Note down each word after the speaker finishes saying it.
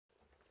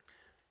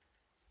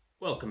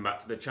Welcome back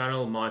to the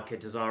channel, my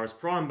kid Dezaras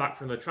Prime, back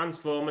from the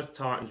Transformers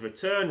Titans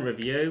Return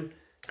review,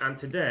 and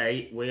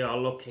today we are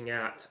looking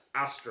at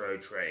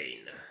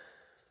Astrotrain. If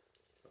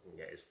I can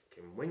get his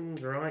fucking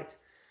wings right.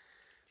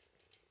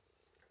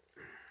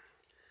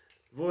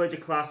 Voyager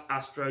class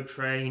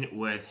Astrotrain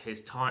with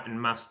his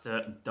Titan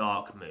Master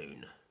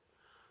Darkmoon.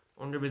 I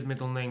wonder if his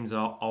middle names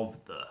are of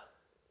the.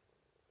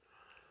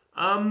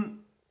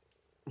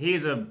 He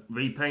is a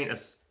repaint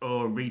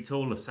or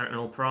retool of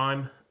Sentinel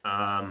Prime.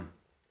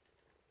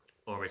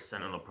 Or is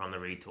Sentinel Prime the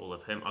retool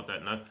of him? I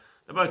don't know.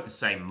 They're both the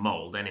same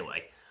mould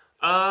anyway.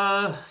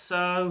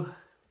 So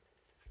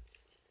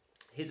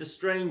he's a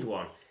strange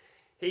one.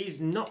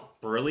 He's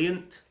not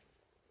brilliant.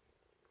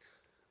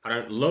 I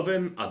don't love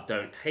him, I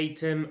don't hate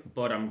him,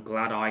 but I'm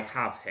glad I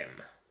have him.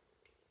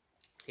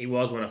 He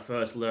was, when I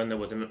first learned there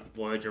was a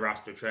Voyager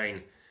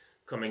Astrotrain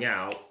coming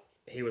out,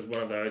 he was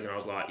one of those and I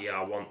was like, yeah,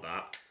 I want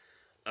that.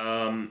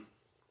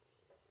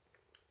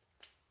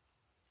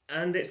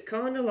 And it's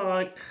kind of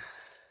like,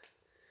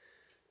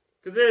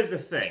 because here's the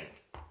thing,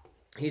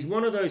 he's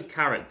one of those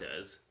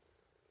characters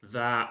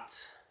that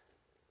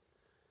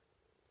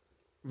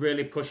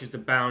really pushes the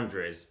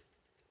boundaries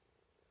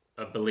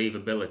of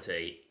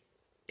believability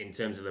in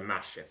terms of the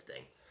mass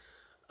shifting.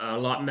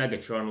 Like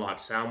Megatron, like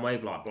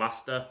Soundwave, like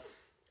Blaster.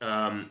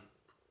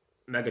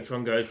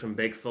 Megatron goes from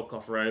big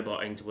fuck-off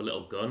robot into a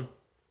little gun.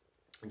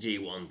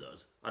 G1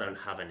 does. I don't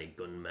have any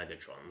gun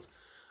Megatrons.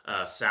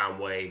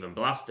 Soundwave and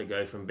Blaster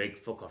go from big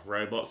fuck-off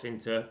robots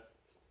into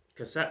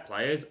cassette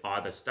players,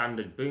 either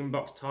standard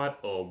boombox type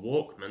or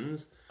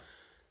Walkmans.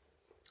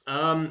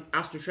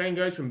 Astrotrain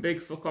goes from big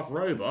fuck-off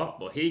robot,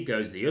 but he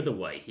goes the other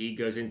way. He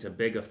goes into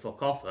bigger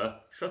fuck-offer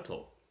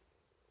shuttle.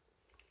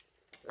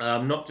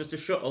 Not just a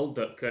shuttle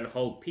that can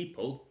hold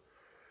people,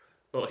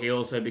 but he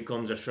also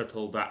becomes a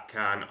shuttle that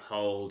can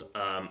hold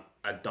a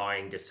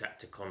dying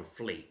Decepticon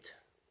fleet.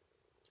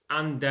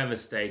 And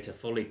Devastator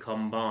fully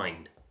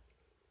combined.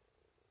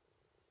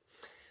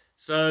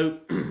 So,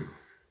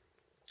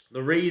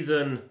 the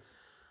reason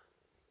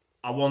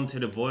I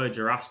wanted a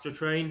Voyager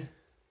Astrotrain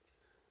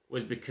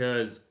was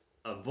because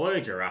a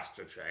Voyager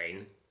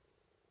Astrotrain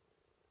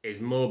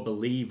is more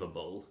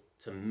believable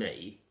to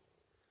me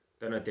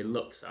than a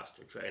deluxe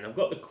Astrotrain. I've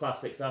got the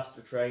classics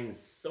Astrotrains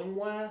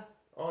somewhere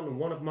on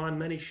one of my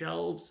many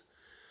shelves,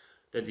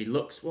 the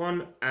deluxe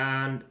one,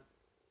 and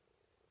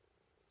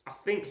I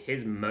think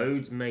his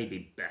modes may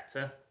be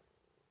better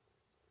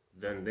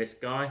than this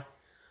guy,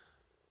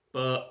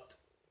 but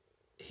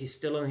he's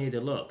still only a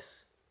deluxe.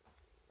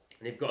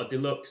 And you've got a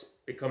deluxe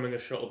becoming a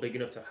shuttle big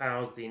enough to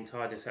house the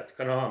entire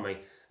Decepticon army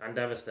and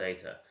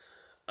Devastator.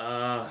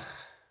 Not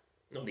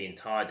the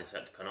entire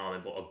Decepticon army,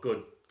 but a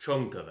good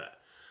chunk of it.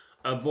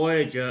 A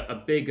Voyager, a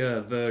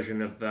bigger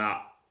version of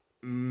that,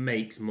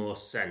 makes more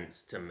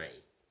sense to me.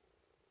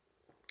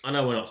 I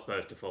know we're not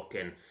supposed to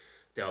fucking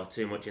delve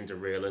too much into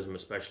realism,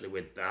 especially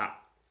with that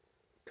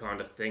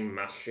kind of thing,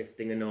 mass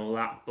shifting and all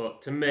that,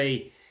 but to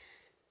me,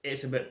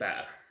 it's a bit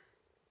better.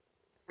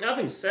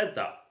 Having said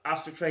that,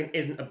 Astrotrain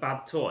isn't a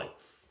bad toy.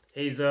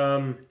 He's,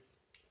 I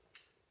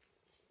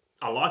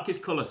like his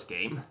colour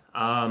scheme.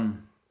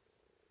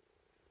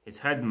 His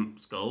head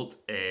sculpt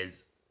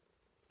is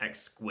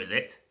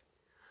exquisite.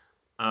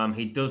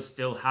 He does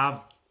still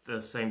have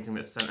the same thing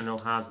that Sentinel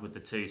has with the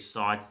two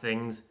side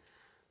things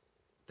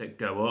that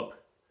go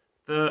up.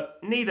 That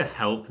neither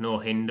help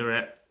nor hinder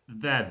it.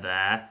 They're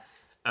there.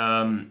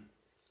 A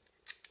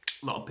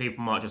lot of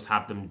people might just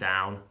have them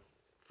down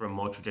for a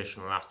more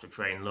traditional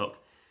Astrotrain look.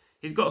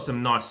 He's got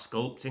some nice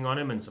sculpting on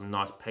him and some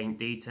nice paint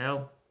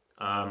detail.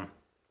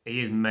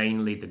 He is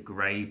mainly the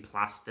grey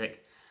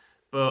plastic,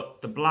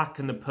 but the black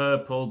and the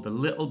purple, the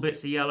little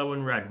bits of yellow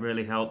and red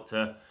really help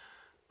to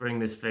bring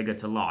this figure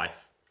to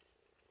life.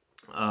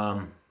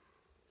 Like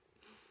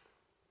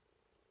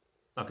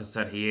I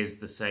said, he is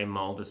the same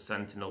mould as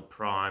Sentinel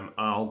Prime.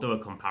 I'll do a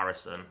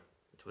comparison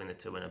between the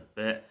two in a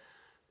bit,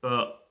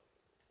 but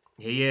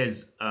he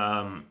is,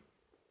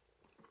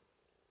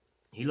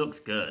 he looks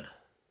good.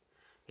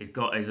 He's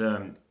got his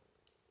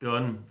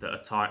gun that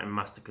a Titan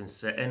Master can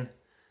sit in,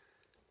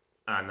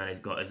 and then he's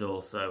got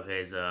also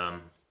his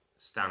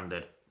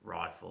standard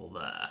rifle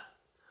there.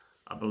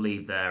 I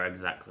believe they're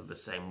exactly the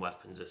same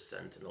weapons as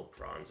Sentinel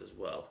Primes as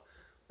well.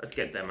 Let's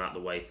get them out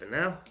of the way for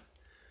now.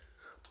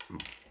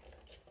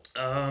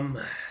 I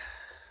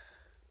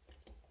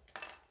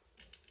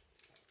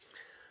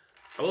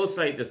will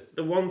say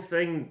the one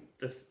thing,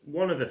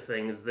 one of the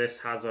things this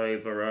has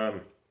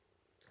over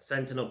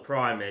Sentinel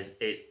Prime is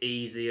it's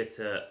easier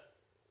to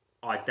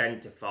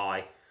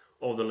identify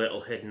all the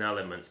little hidden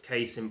elements.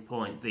 Case in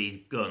point, these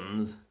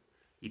guns.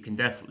 You can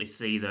definitely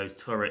see those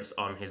turrets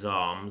on his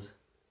arms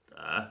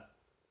there.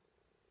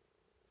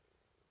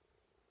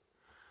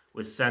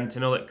 With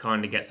Sentinel, it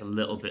kind of gets a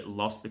little bit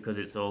lost because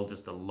it's all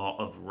just a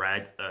lot of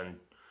red and,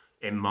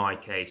 in my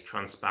case,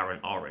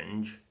 transparent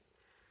orange.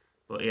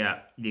 But yeah,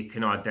 you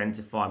can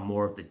identify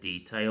more of the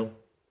detail.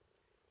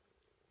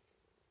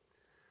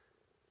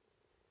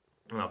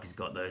 Like he's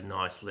got those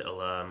nice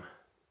little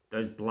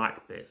those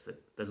black bits,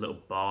 the little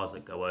bars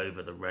that go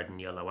over the red and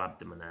yellow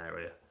abdomen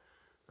area.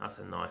 That's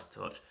a nice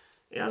touch.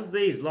 It has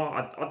these, like,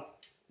 I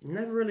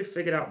never really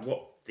figured out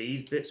what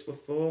these bits were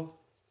for.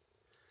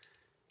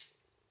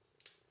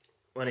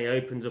 When he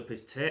opens up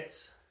his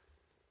tits.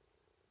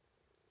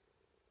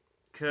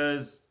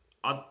 Because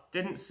I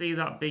didn't see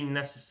that being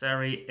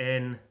necessary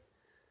in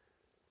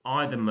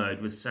either mode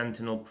with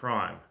Sentinel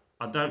Prime.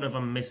 I don't know if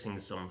I'm missing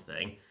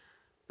something,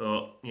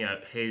 but, you know,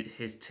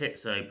 his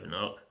tits open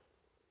up.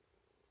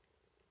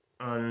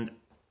 And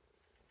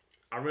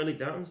I really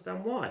don't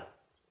understand why.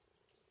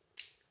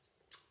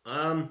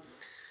 But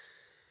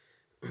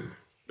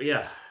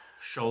yeah,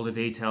 shoulder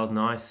detail's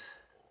nice.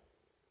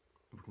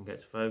 If we can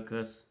get to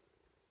focus.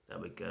 There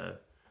we go.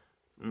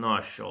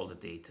 Nice shoulder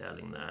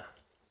detailing there.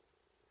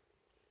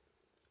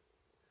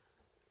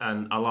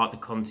 And I like the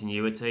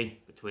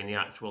continuity between the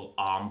actual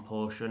arm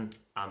portion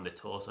and the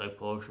torso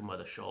portion where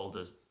the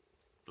shoulders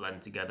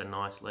blend together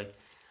nicely.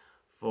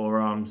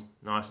 Forearms,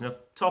 nice enough.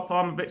 Top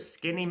arm a bit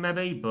skinny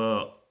maybe,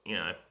 but, you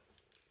know.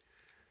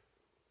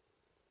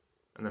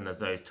 And then there's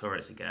those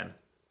turrets again.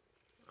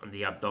 And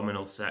the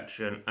abdominal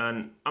section.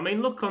 And, I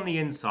mean, look on the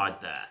inside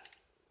there.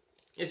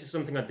 This is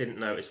something I didn't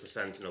notice with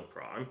Sentinel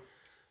Prime.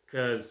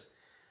 Because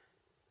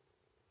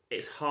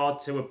it's hard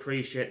to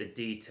appreciate the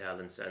detail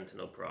in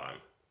Sentinel Prime.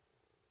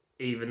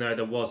 Even though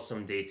there was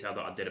some detail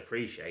that I did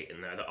appreciate in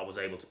there that I was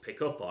able to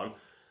pick up on.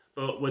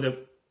 But with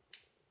a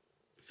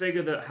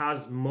figure that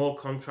has more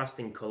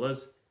contrasting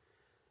colours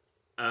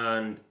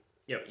and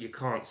you know, you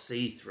can't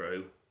see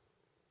through,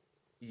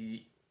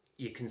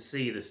 you can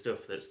see the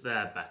stuff that's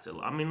there better.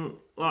 I mean,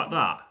 like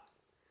that.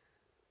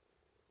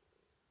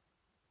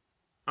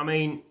 I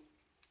mean,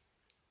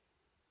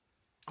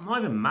 I'm not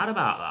even mad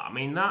about that. I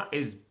mean, that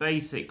is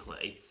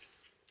basically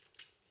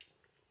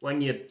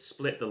when you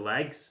split the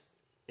legs.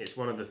 It's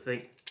one of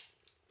the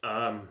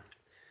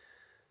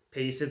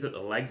pieces that the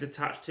leg's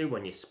attached to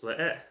when you split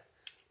it.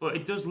 But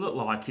it does look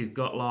like he's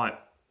got like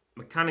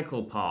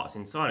mechanical parts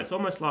inside. It's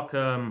almost like,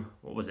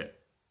 what was it?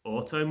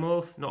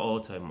 Automorph? Not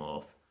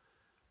Automorph.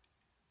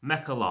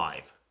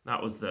 Mechalive.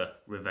 That was the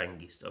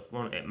Revengi stuff,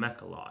 wasn't it?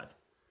 Mechalive.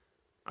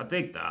 I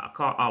dig that.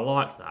 I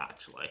like that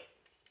actually.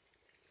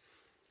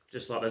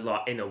 Just like there's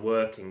like inner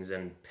workings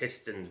and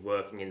pistons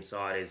working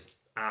inside his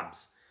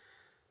abs.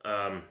 You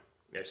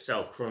know,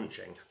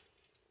 self-crunching.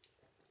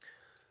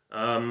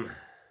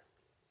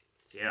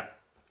 Yeah.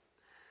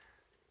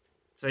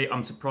 So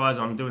I'm surprised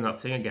I'm doing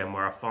that thing again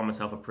where I find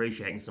myself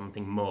appreciating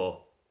something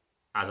more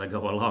as I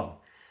go along.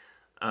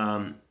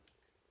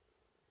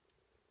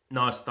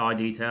 Nice thigh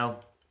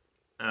detail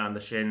and the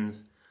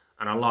shins,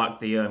 and I like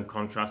the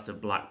contrast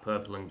of black,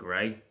 purple and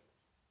grey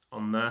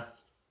on there,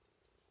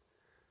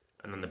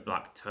 and then the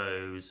black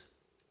toes,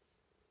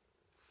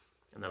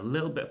 and a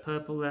little bit of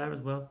purple there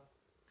as well.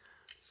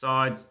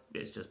 Sides,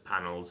 it's just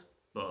panels,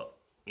 but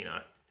you know,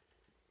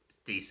 it's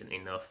decent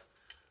enough.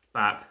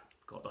 Back,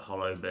 got the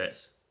hollow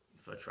bits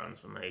for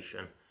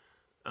transformation,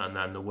 and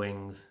then the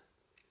wings,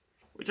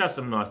 which has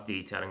some nice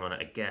detailing on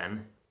it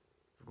again,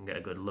 if we can get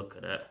a good look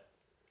at it.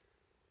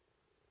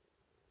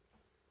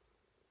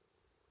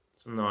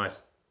 Some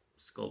nice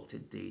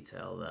sculpted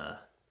detail there.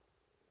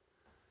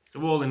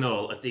 So all in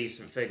all, a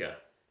decent figure.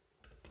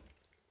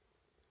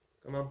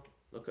 Come on,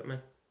 look at me.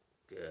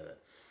 Good.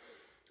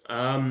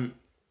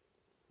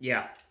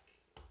 Yeah.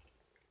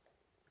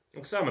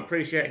 So I'm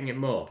appreciating it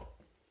more.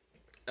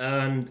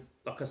 And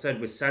like I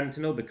said, with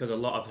Sentinel, because a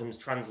lot of him's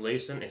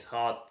translucent, it's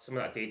hard. Some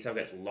of that detail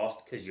gets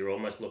lost because you're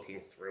almost looking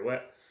through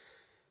it.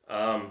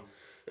 But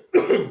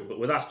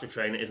with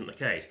Astrotrain, it isn't the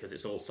case because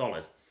it's all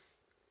solid.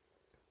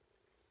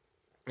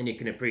 And you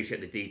can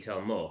appreciate the detail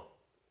more.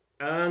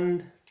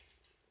 And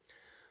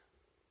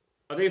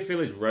I do feel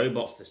his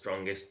robot's the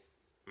strongest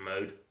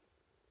mode.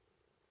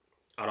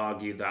 I'd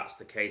argue that's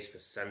the case for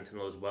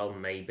Sentinel as well,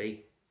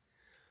 maybe.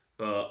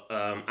 But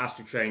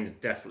Astrotrain's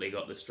definitely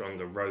got the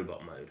stronger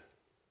robot mode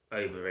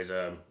over his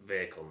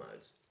vehicle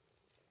modes.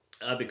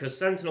 Because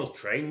Sentinel's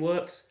train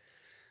works,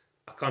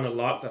 I kind of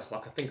like the,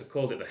 like I think I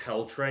called it the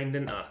Hell Train,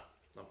 didn't I?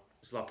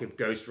 It's like if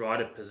Ghost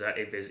Rider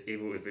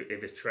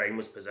if his train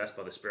was possessed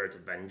by the spirit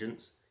of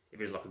vengeance, if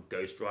it was like a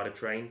Ghost Rider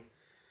train,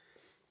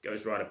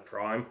 Ghost Rider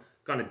Prime,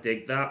 kind of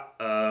dig that.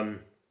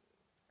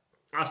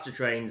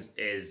 Astrotrain's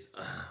is,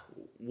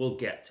 we'll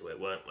get to it,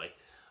 won't we?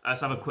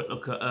 Let's have a quick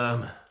look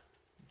at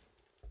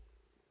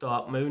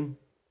Darkmoon.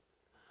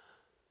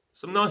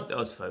 Some nice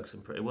details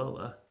focusing pretty well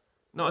there.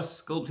 Nice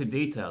sculpted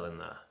detail in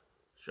there.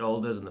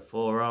 Shoulders and the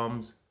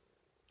forearms,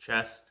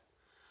 chest,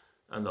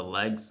 and the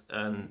legs.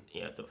 And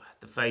yeah,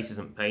 the face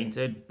isn't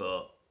painted,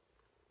 but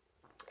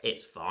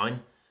it's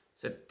fine.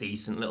 It's a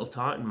decent little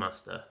Titan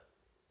Master.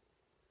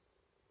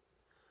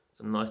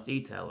 Some nice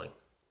detailing.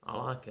 I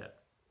like it.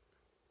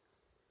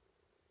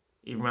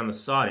 Even around the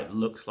side, it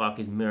looks like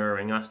he's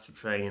mirroring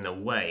Astrotrain in a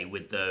way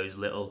with those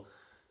little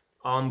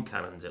arm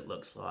cannons, it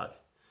looks like.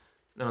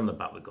 And on the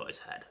back, we've got his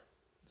head.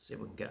 Let's see if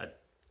we can get a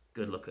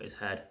good look at his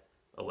head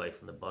away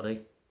from the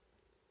body.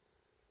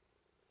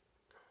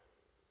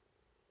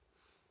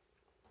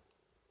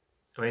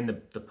 I mean,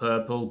 the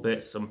purple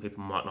bits, some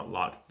people might not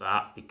like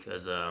that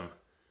because,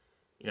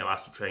 you know,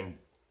 Astrotrain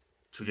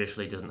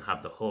traditionally doesn't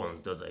have the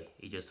horns, does he?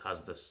 He just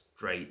has the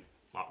straight,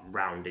 like,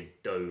 rounded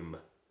dome.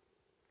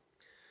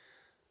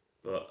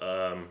 But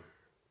I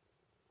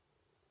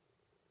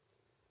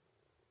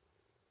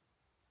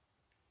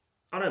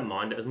don't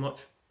mind it as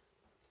much.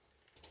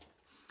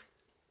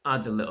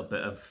 Adds a little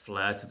bit of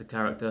flair to the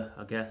character,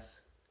 I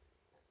guess.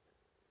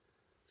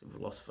 So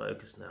we've lost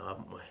focus now,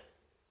 haven't we?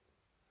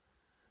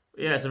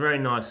 But yeah, it's a very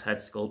nice head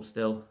sculpt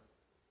still.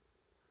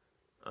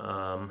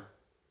 I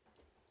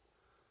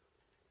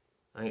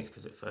think it's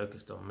because it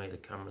focused on me. The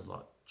camera's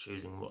like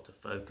choosing what to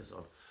focus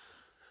on.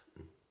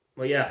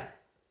 Well, yeah,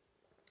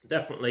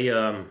 definitely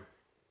a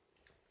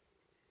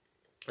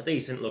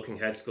decent looking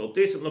head sculpt,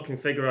 decent looking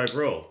figure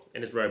overall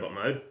in his robot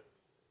mode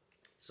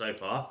so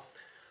far.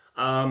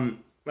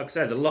 Like I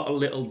said, there's a lot of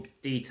little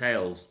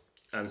details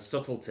and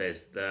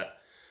subtleties that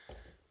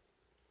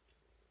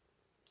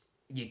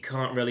you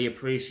can't really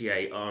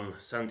appreciate on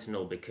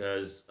Sentinel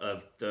because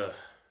of the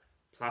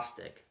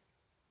plastic.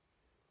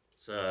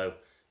 So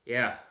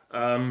yeah,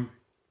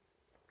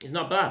 he's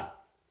not bad.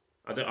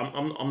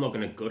 I'm not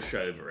going to gush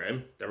over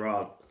him. There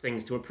are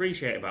things to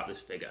appreciate about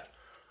this figure.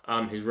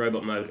 His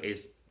robot mode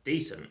is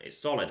decent. It's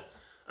solid.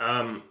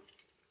 It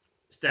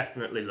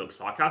definitely looks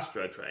like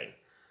Astrotrain.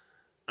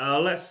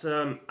 Let's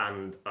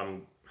and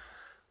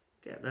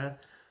get there.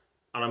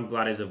 And I'm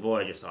glad he's a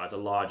Voyager size, a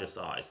larger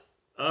size.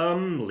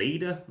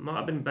 Leader might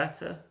have been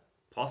better,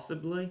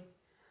 possibly.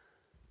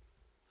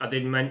 I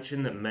did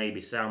mention that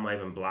maybe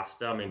Soundwave and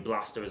Blaster. I mean,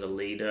 Blaster as a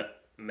leader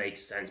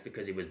makes sense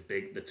because he was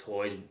big. The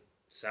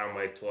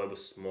Soundwave toy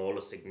was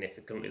smaller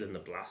significantly than the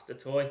Blaster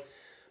toy.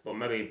 But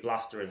maybe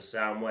Blaster and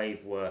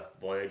Soundwave were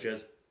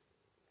Voyagers.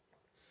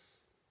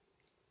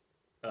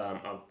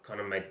 I kind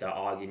of made that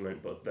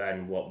argument, but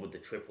then what would the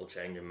triple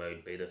changer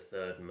mode be, the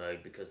third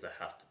mode, because there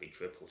have to be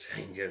triple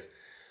changers.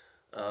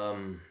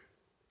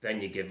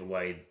 Then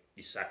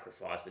you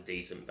sacrifice the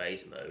decent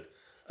base mode.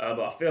 But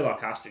I feel like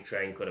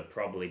Astrotrain could have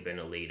probably been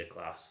a leader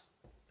class.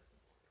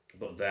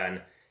 But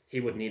then he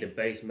would need a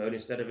base mode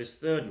instead of his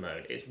third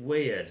mode. It's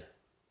weird.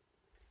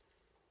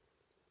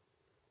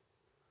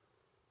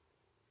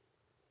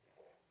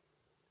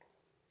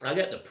 I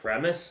get the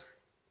premise.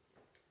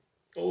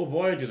 All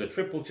Voyagers are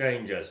triple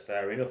changers,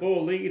 fair enough.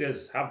 All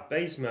leaders have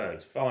base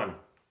modes, fine.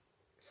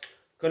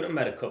 Couldn't have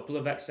made a couple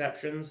of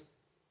exceptions.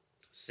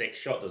 Six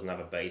Shot doesn't have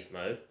a base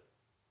mode.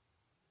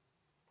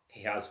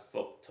 He has a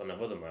fuck ton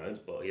of other modes,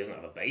 but he doesn't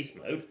have a base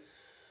mode.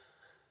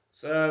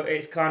 So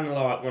it's kind of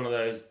like one of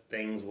those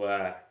things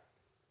where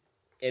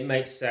it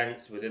makes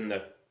sense within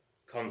the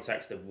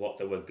context of what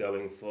they were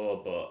going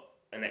for, but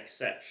an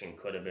exception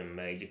could have been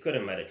made. You could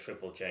have made a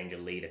triple changer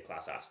leader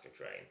class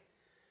Astrotrain.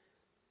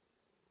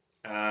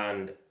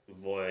 And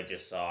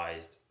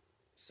Voyager-sized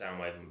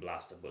Soundwave and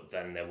Blaster, but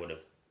then they would have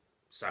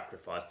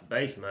sacrificed the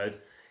base mode.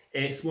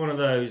 It's one of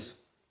those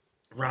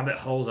rabbit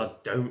holes I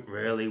don't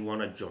really want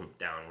to jump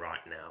down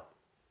right now,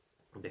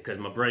 because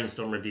my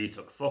brainstorm review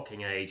took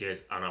fucking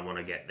ages and I want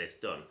to get this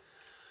done.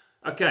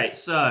 Okay,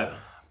 so,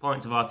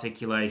 points of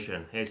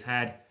articulation. His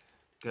head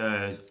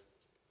goes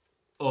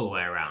all the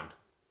way around.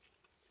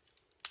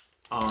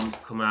 Arms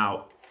come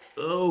out.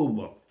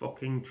 Oh, I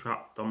fucking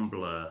trapped on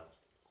blur.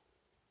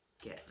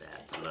 Get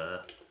there,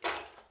 Blur.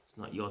 It's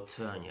not your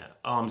turn yet.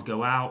 Arms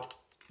go out.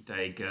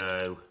 They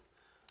go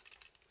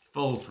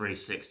full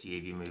 360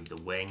 if you move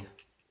the wing.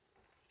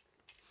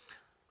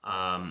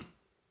 Upper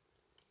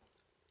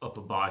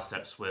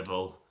bicep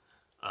swivel.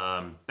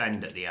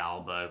 Bend at the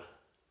elbow.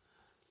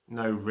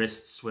 No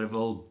wrist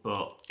swivel,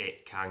 but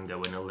it can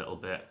go in a little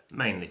bit,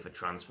 mainly for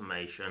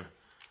transformation.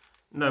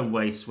 No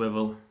waist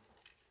swivel.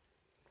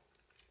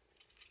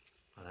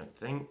 I don't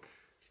think.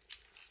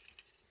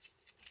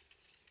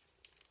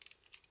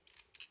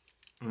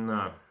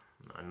 No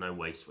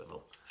waist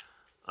swivel.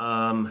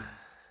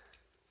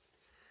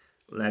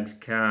 Legs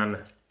can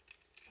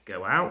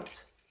go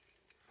out.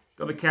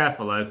 Got to be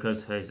careful though,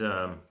 because his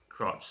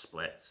crotch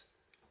splits.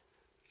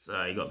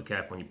 So you got to be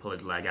careful when you pull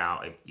his leg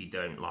out. If you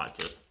don't like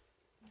just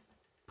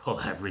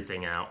pull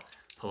everything out,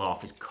 pull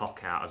off his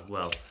cock out as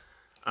well.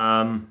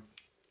 I'll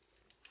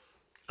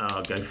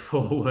go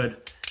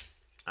forward.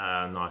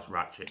 Nice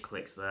ratchet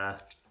clicks there.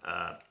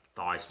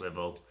 Thigh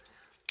swivel.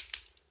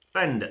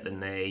 Bend at the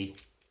knee.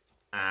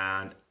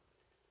 And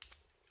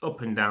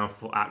up and down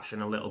foot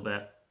action a little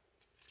bit.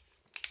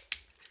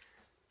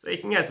 So you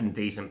can get some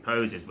decent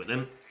poses with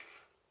him.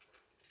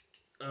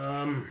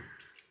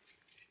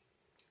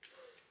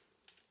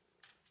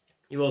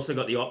 You've also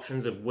got the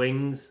options of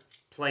wings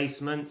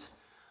placement.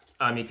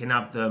 You can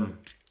have them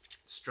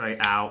straight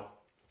out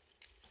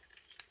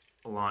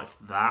like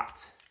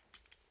that.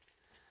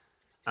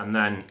 And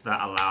then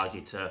that allows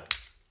you to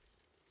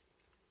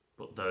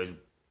put those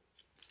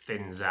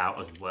fins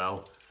out as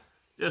well,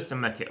 just to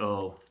make it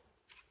all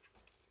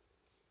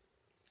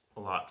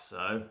like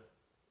so.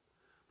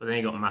 But then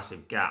you've got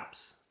massive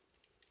gaps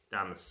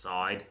down the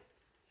side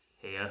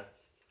here.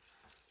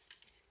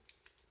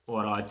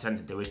 What I tend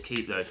to do is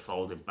keep those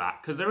folded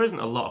back, because there isn't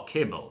a lot of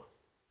kibble,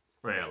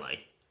 really.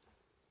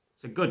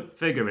 It's a good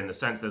figure in the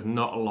sense there's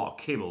not a lot of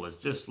kibble. There's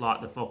just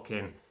like the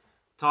fucking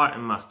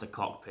Titan Master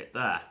cockpit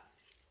there,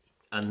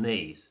 and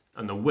these,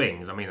 and the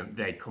wings, I mean,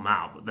 they come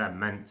out, but they're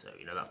meant to,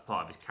 you know, that's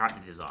part of his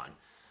character design.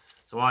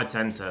 So I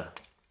tend to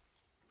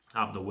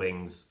have the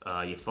wings,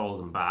 you fold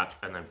them back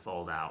and then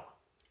fold out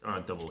on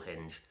a double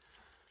hinge.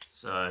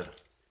 So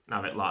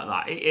have it like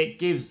that.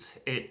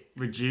 It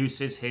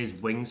reduces his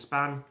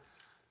wingspan,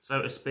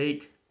 so to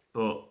speak,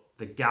 but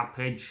the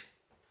gappage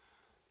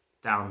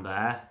down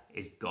there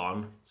is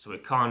gone, so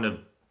it kind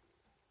of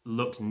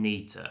looks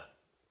neater,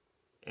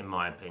 in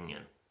my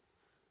opinion.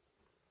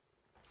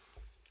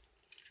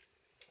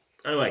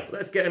 Anyway,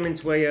 let's get him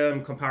into a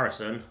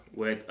comparison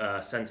with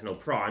Sentinel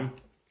Prime,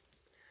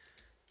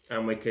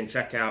 and we can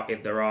check out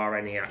if there are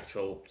any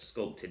actual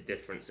sculpted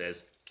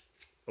differences,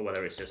 or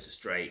whether it's just a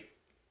straight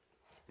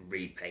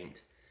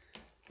repaint.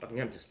 If I can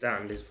get him to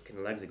stand, his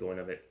fucking legs are going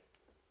a bit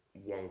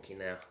wonky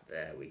now.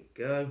 There we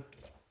go.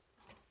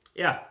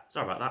 Yeah,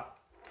 sorry about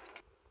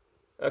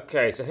that.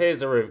 Okay, so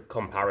here's a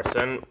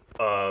comparison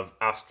of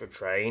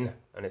Astrotrain,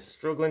 and it's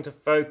struggling to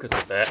focus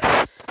a bit,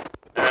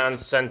 and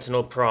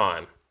Sentinel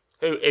Prime,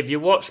 who, if you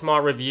watch my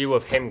review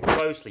of him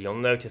closely, you'll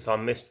notice I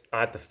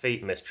had the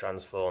feet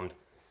mistransformed.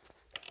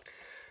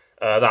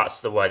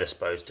 That's the way they're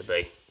supposed to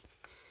be.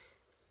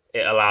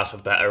 It allows for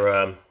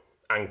better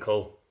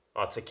ankle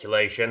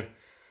articulation,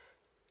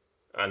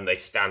 and they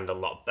stand a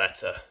lot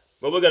better.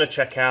 But we're going to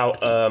check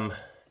out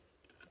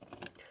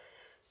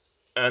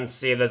and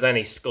see if there's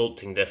any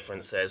sculpting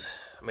differences.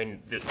 I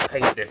mean, the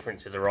paint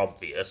differences are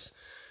obvious.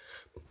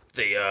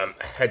 The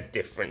head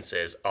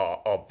differences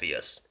are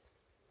obvious.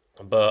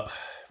 But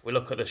if we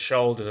look at the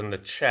shoulders and the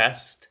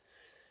chest,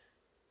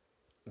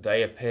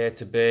 they appear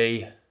to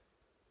be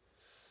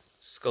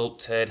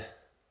sculpted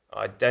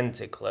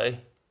identically.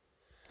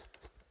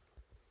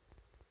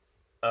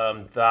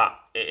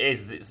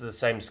 It's the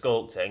same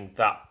sculpting.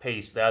 That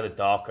piece there, the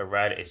darker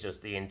red, is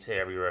just the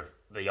interior of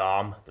the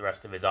arm, the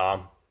rest of his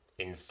arm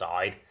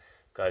inside,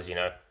 because, you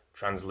know,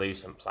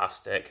 translucent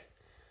plastic.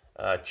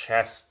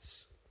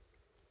 Chests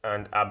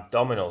and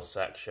abdominal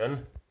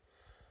section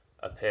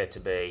appear to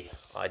be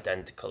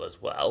identical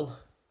as well.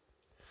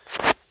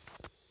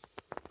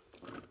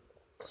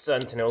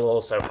 Sentinel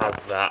also has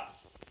that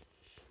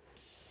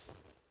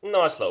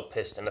nice little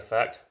piston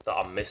effect that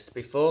I missed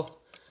before.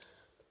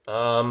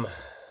 While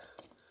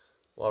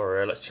we're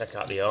here, let's check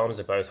out the arms.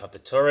 They both have the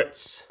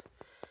turrets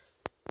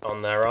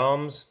on their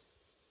arms.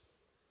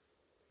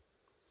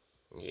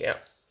 Yeah.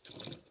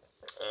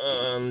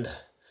 And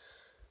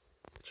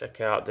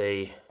check out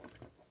the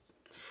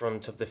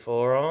front of the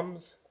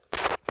forearms.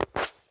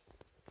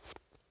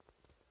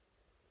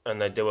 And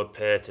they do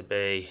appear to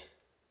be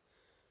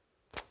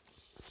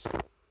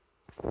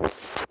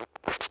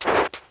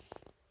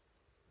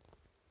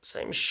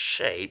same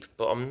shape,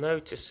 but I'm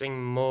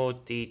noticing more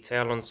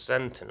detail on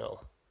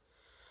Sentinel.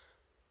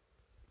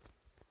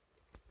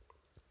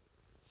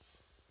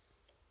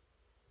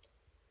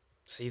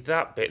 See,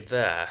 that bit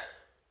there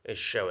is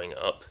showing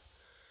up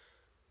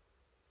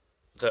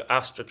that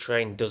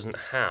Astrotrain doesn't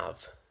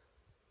have.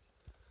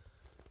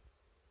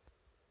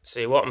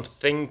 See, what I'm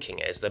thinking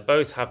is they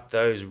both have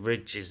those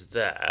ridges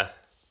there.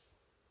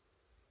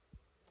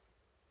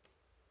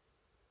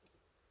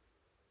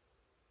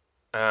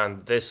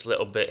 And this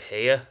little bit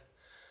here,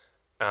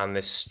 and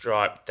this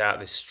strip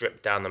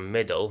down the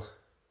middle.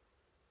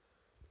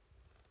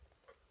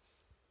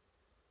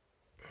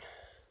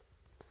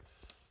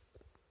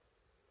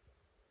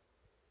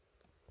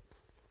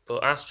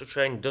 But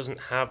Astrotrain doesn't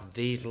have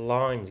these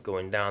lines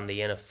going down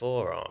the inner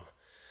forearm.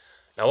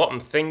 Now what I'm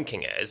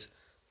thinking is,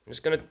 I'm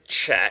just going to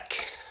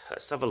check.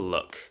 Let's have a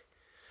look.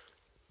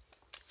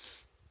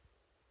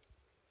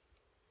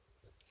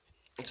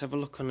 Let's have a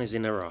look on his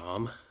inner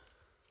arm.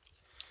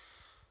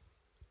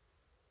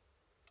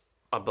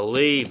 I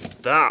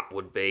believe that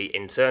would be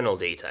internal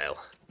detail.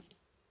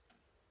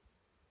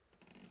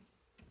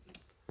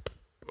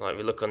 Like if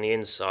you look on the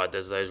inside,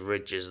 there's those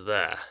ridges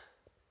there.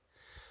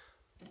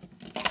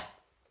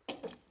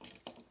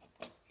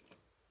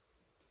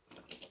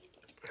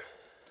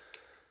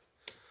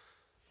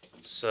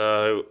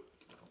 So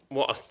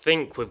what I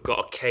think we've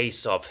got a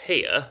case of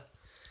here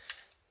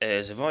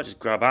is, if I just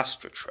grab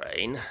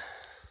Astrotrain,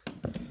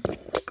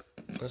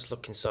 let's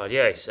look inside.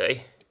 Yeah, you see,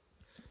 if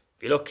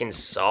you look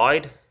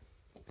inside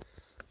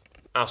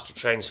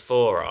Astrotrain's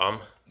forearm,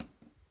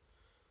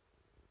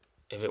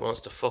 if it wants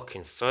to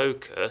fucking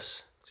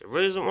focus, because it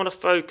really doesn't want to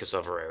focus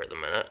over here at the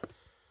minute.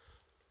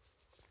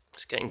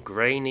 It's getting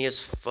grainy as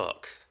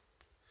fuck.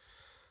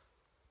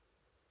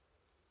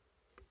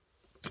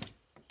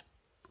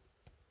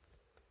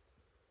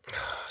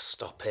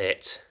 Stop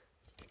it.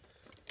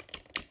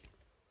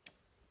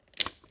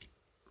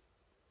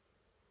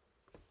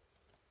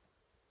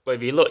 But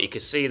if you look, you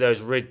can see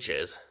those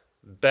ridges,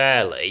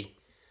 barely,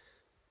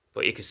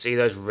 but you can see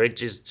those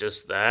ridges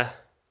just there.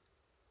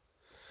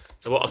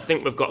 So what I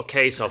think we've got a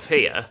case of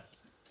here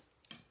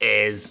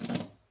is,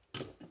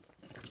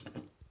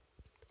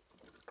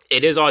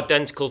 it is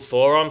identical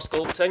forearm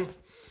sculpting,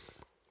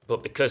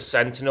 but because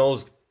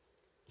Sentinel's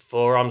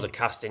forearms are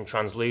cast in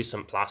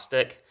translucent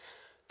plastic,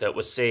 that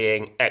we're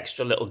seeing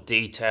extra little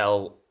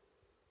detail,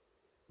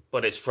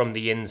 but it's from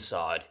the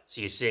inside.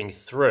 So you're seeing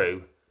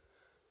through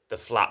the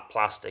flat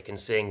plastic and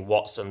seeing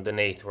what's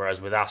underneath, whereas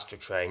with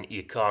Astrotrain,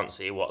 you can't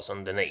see what's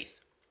underneath.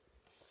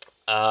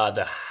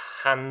 The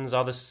hands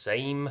are the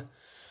same.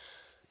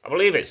 I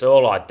believe it's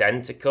all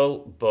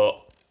identical,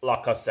 but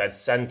like I said,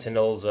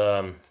 Sentinel's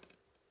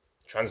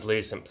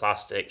translucent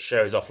plastic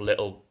shows off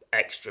little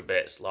extra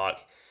bits like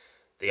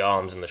the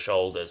arms and the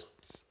shoulders.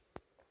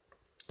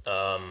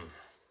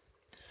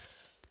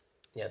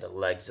 Yeah, the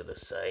legs are the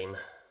same.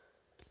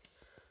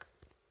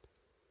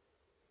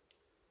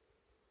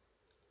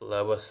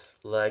 Lower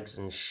legs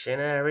and shin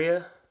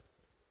area,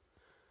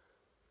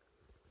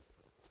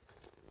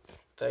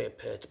 they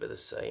appear to be the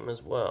same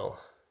as well.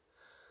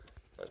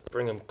 Let's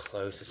bring them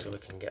closer so we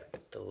can get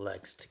the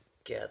legs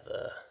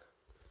together.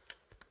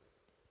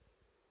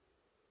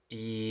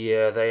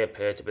 Yeah, they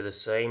appear to be the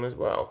same as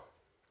well.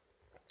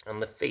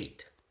 And the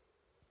feet.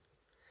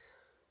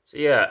 So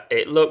yeah,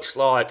 it looks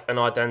like an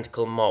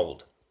identical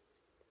mould,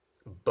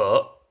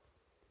 but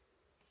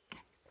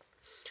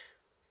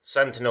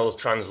Sentinel's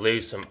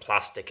translucent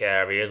plastic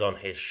areas on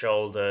his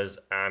shoulders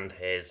and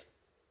his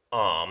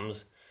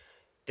arms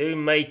do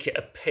make it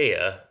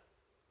appear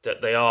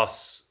that they are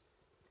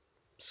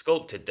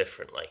sculpted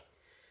differently,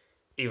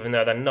 even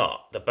though they're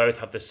not. They both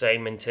have the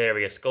same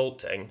interior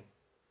sculpting,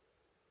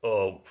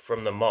 or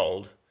from the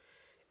mould.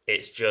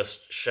 It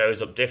just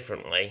shows up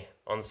differently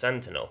on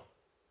Sentinel.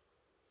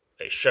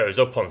 It shows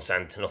up on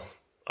Sentinel,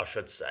 I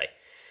should say.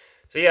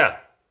 So yeah,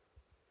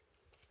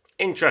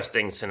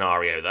 interesting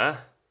scenario there.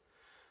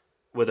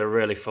 With a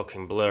really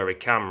fucking blurry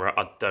camera,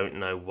 I don't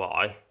know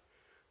why.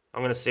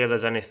 I'm going to see if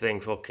there's anything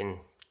fucking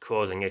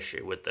causing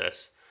issue with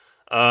this.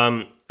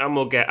 And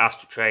we'll get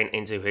Astrotrain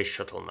into his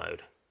shuttle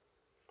mode.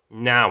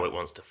 Now it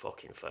wants to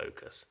fucking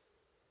focus.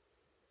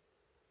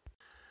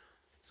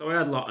 So I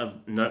had a lot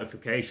of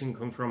notification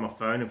come from my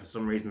phone, and for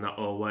some reason that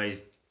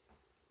always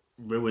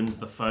ruins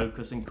the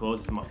focus and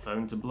causes my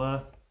phone to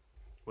blur,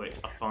 which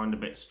I find a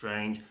bit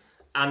strange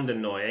and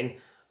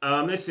annoying.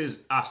 This is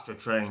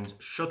Astrotrain's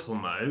shuttle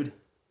mode.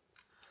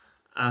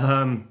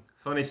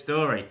 Funny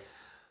story.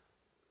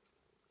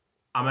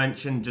 I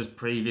mentioned just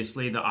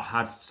previously that I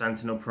had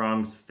Sentinel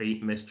Prime's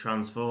feet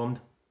mistransformed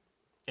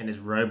in his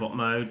robot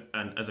mode,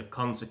 and as a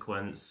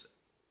consequence,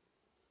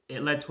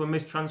 it led to a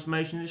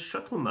mistransformation in his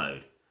shuttle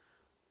mode.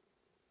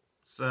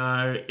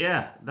 So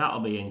yeah,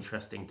 that'll be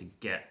interesting to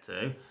get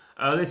to.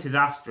 This is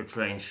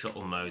Astrotrain's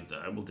shuttle mode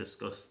though. We'll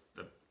discuss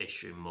the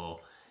issue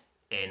more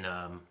in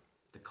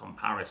the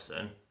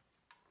comparison.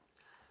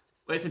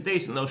 But it's a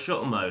decent little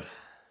shuttle mode.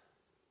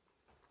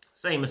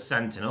 Same as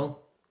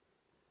Sentinel,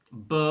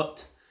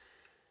 but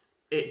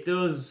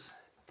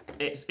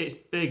it's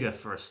bigger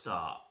for a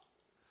start.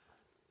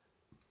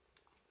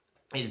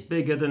 It's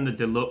bigger than the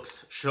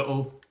deluxe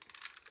shuttle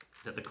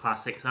that the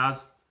Classics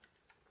has.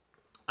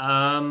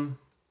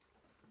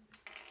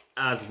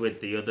 As with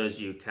the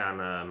others, you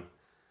can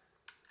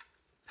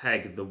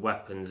peg the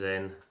weapons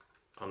in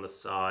on the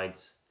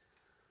sides.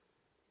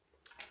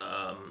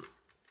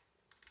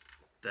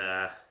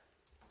 There.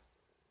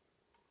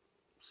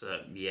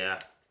 So yeah,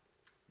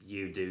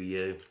 you do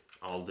you,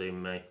 I'll do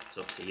me. It's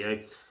up to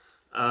you.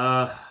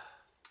 At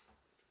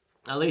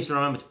least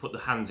remember to put the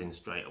hands in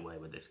straight away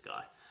with this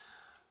guy.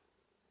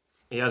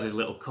 He has his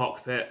little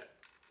cockpit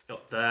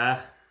up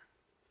there.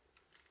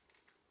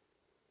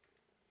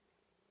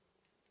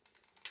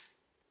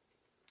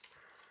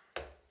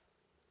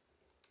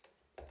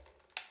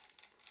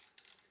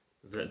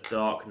 The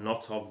dark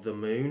knot of the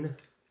moon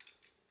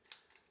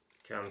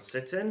can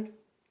sit in.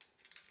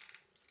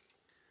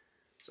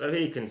 So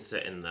he can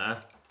sit in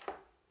there.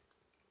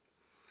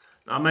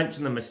 Now, I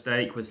mentioned the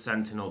mistake with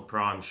Sentinel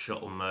Prime's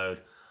shuttle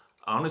mode.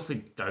 I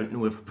honestly don't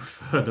know if I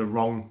prefer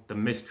the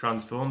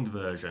mistransformed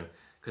version,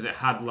 because it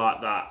had like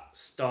that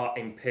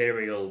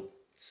Imperial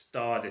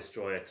Star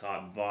Destroyer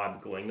type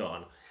vibe going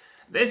on.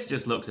 This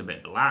just looks a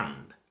bit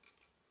bland,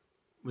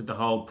 with the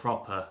whole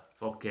proper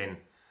fucking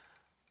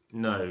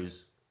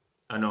nose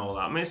and all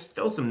that. I mean, there's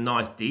still some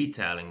nice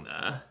detailing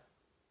there.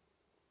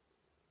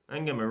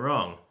 Don't get me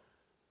wrong.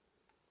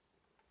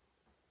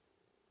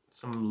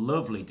 Some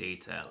lovely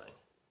detailing.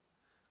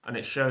 And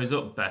it shows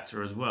up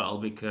better as well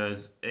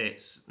because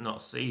it's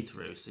not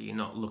see-through, so you're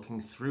not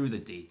looking through the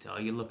detail,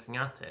 you're looking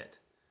at it.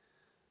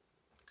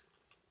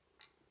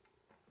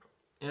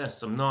 Yeah,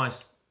 some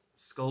nice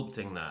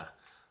sculpting there.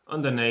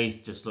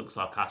 Underneath just looks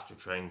like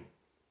Astrotrain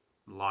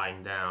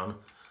lying down,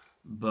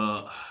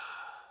 but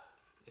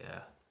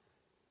yeah,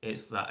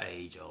 it's that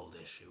age-old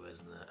issue,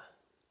 isn't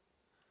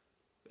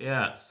it?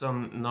 Yeah,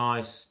 some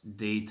nice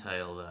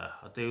detail there.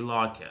 I do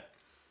like it.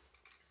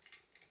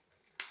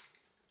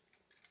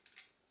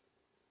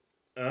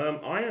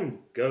 I am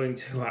going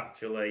to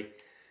actually,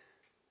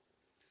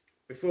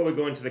 before we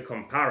go into the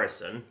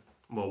comparison,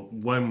 well,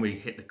 when we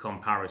hit the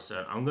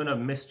comparison, I'm going to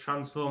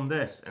mistransform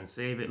this and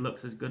see if it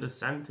looks as good as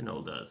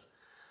Sentinel does.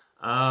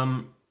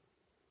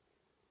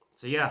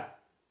 So yeah,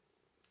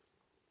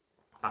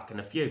 back in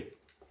a few.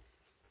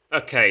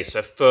 Okay,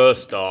 so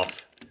first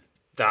off,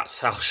 that's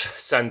how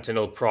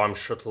Sentinel Prime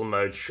shuttle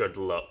mode should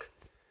look.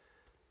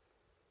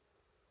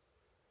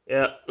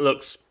 Yeah,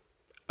 looks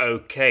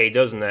okay,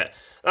 doesn't it?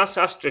 That's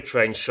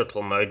Astrotrain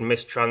shuttle mode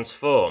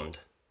mistransformed.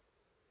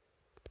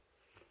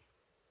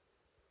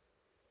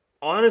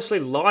 I honestly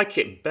like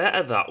it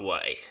better that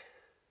way.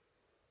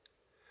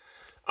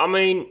 I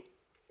mean,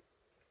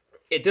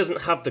 it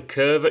doesn't have the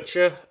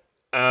curvature,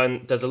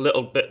 and there's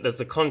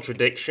the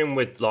contradiction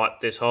with like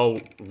this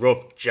whole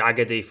rough,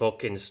 jaggedy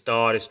fucking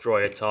Star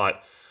Destroyer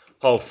type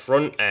whole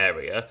front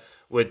area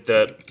with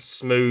the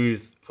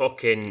smooth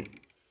fucking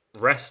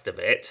rest of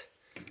it.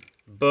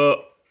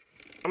 But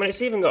I mean,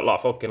 it's even got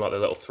like fucking like the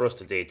little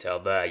thruster detail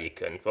there. You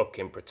can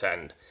fucking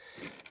pretend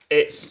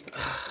it's.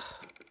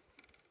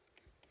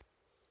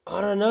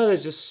 I don't know.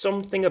 There's just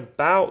something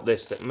about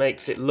this that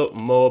makes it look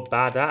more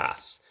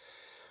badass.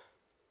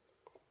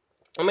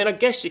 I mean, I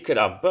guess you could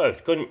have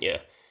both, couldn't you?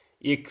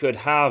 You could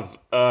have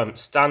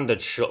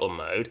standard shuttle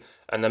mode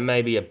and then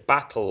maybe a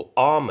battle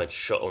armoured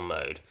shuttle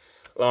mode.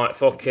 Like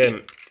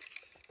fucking,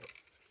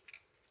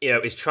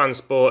 it's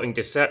transporting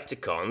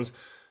Decepticons,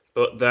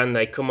 but then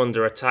they come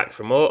under attack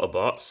from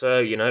Autobots,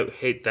 so,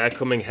 they're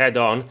coming head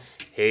on.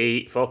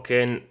 He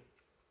fucking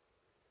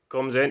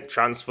comes in,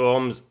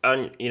 transforms,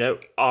 and,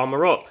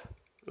 armour up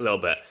a little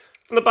bit.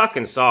 From the back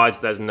and sides,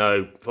 there's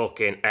no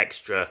fucking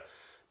extra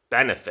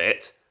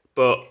benefit,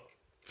 but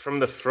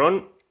from the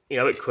front,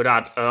 it could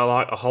add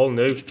like a whole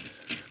new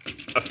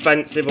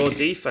offensive or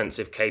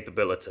defensive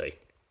capability.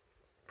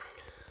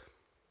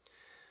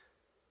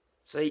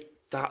 See,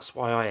 that's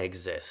why I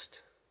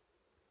exist.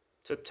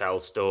 To tell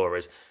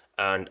stories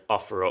and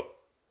offer up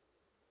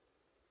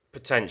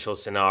potential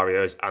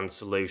scenarios and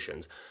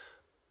solutions.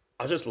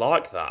 I just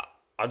like that.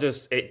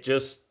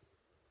 It's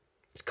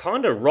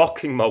kind of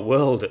rocking my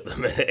world at the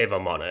minute, if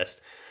I'm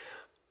honest.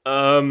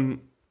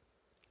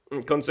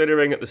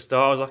 Considering at the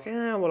start, I was like,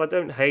 I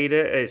don't hate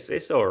it.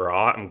 It's all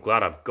right. I'm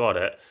glad I've got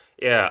it.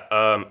 Yeah,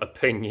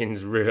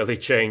 opinions really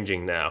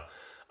changing now.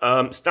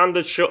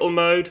 Standard shuttle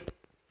mode.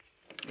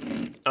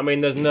 I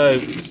mean, there's no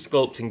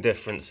sculpting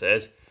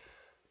differences.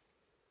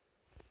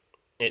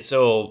 It's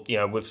all,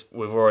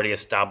 we've already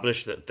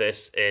established that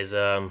this is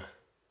the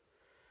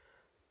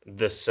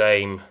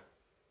same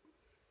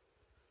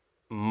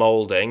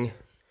moulding.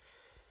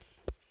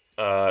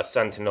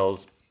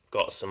 Sentinel's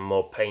got some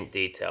more paint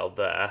detail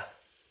there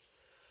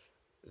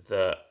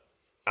that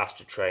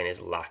Astrotrain is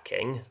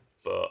lacking,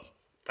 but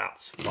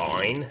that's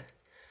fine.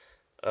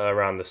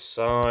 Around the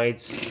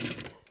sides,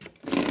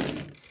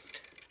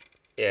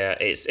 yeah,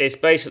 it's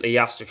basically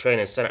Astrotrain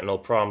and Sentinel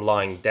Prime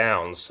lying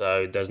down,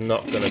 so there's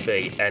not going to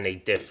be any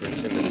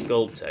difference in the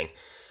sculpting.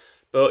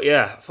 But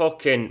yeah,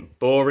 fucking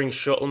boring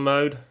shuttle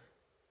mode.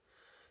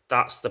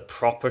 That's the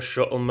proper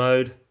shuttle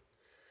mode,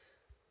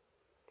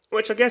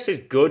 which I guess is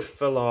good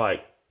for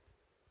like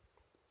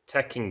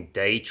taking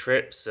day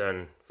trips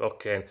and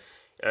fucking,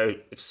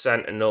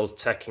 Sentinels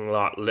taking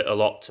like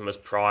little Optimus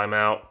Prime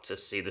out to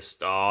see the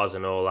stars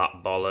and all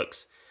that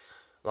bollocks.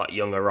 Like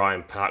young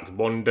Orion Pact,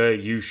 one day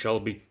you shall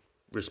be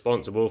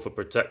responsible for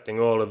protecting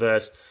all of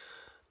this.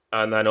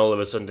 And then all of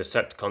a sudden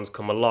Decepticons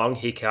come along.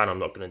 I'm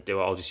not going to do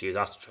it, I'll just use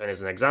Astrotrain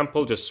as an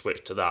example. Just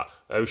switch to that.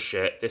 Oh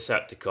shit,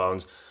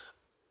 Decepticons,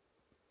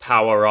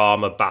 power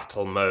armor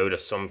battle mode or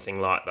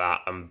something like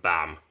that, and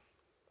bam.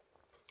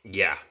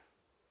 Yeah.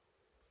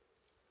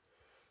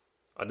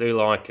 I do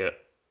like it.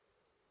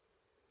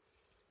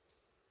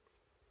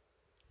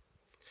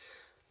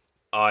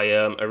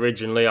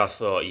 Originally I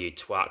thought, you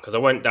twat, because I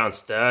went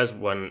downstairs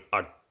when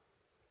I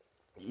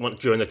went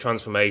during the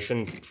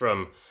transformation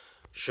from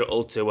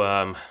shuttle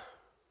to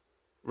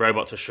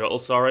robot to shuttle,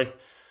 sorry,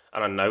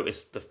 and I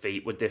noticed the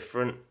feet were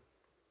different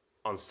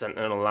on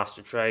Sentinel and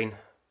Astrotrain,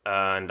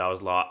 and I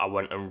was like, I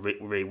went and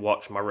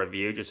re-watched my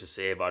review just to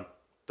see if I'd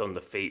done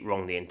the feet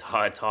wrong the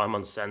entire time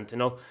on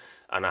Sentinel,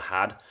 and I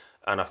had,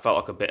 and I felt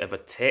like a bit of a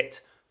tit,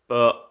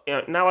 but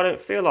now I don't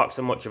feel like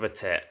so much of a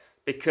tit,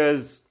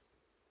 because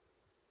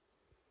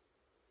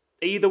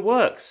either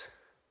works.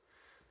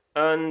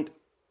 And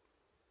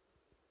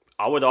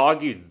I would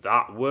argue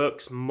that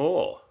works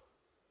more.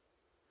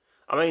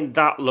 I mean,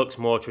 that looks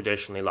more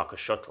traditionally like a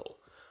shuttle.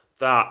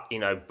 That,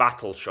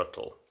 battle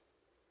shuttle.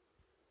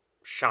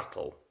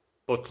 Shuttle.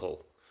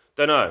 Buttle.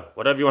 Don't know.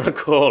 Whatever you want to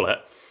call it.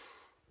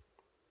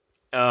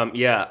 Don't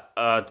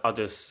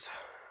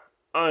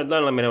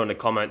let me know in the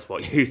comments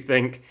what you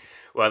think.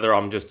 Whether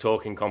I'm just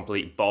talking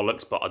complete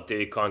bollocks, but I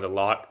do kind of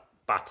like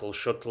Battle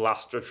Shuttle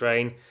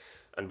Astrotrain.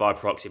 And by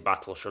proxy,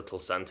 Battle Shuttle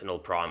Sentinel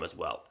Prime as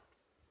well.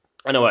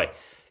 Anyway,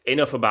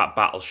 enough about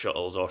battle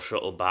shuttles or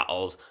shuttle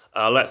battles.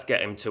 Let's get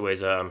him to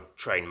his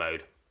train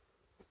mode.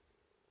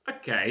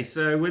 Okay,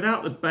 so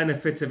without the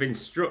benefit of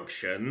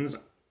instructions,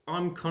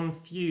 I'm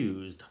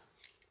confused.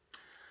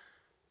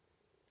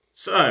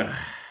 So,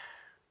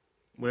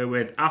 we're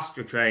with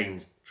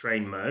Astrotrain's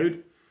train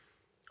mode.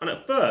 And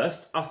at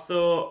first, I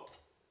thought,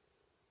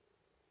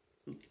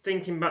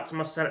 thinking back to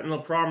my Sentinel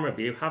Prime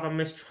review, have I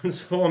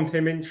mistransformed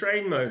him in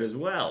train mode as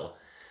well?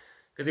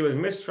 Because he was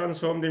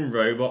mistransformed in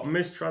robot,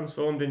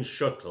 mistransformed in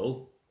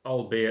shuttle,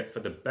 albeit for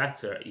the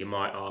better, you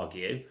might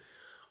argue.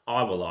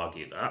 I will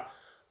argue that.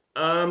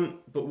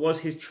 But was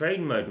his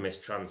train mode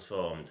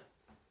mistransformed?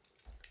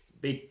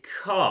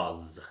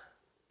 Because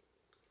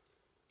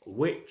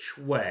which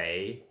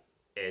way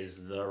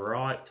is the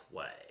right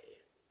way?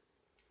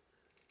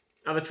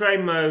 Now the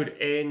train mode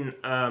in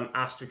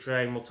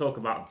Astrotrain, we'll talk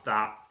about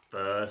that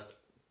first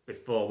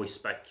before we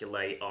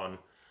speculate on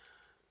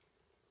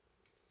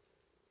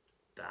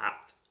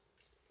that.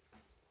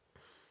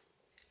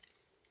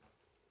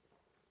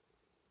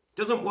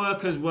 Doesn't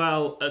work as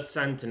well as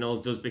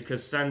Sentinels does,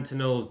 because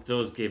Sentinels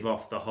does give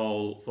off the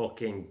whole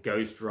fucking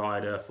Ghost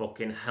Rider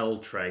fucking Hell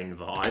Train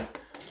vibe.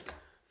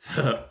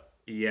 So,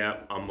 yeah,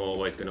 I'm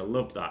always going to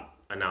love that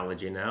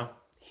analogy now.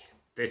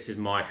 This is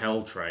my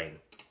Hell Train.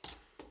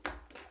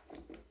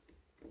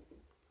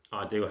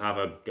 I do have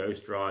a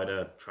Ghost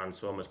Rider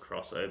Transformers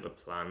crossover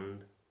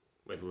planned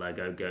with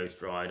Lego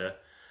Ghost Rider.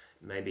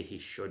 Maybe he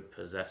should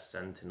possess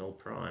Sentinel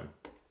Prime.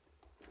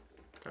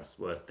 That's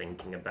worth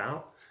thinking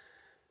about.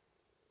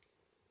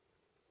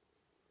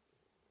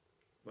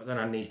 But then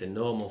I need the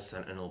normal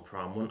Sentinel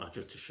Prime, wouldn't I,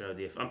 just to show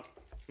the effect?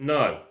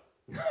 No.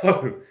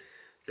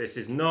 This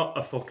is not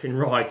a fucking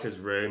writer's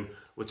room.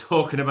 We're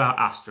talking about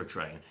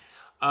Astrotrain.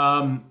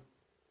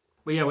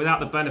 But yeah, without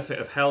the benefit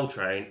of Hell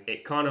Train,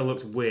 it kind of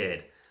looks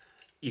weird.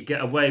 You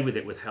get away with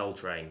it with Hell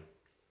Train,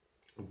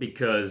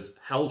 because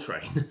Hell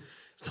Train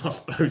is not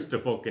supposed to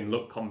fucking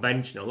look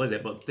conventional, is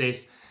it? But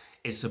this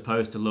is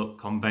supposed to look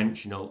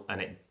conventional,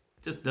 and it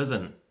just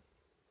doesn't.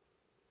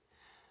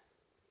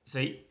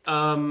 See,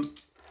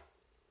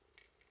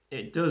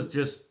 it does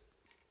just...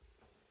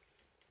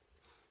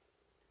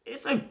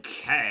 It's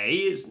okay.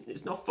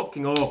 It's not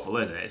fucking awful,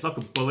 is it? It's like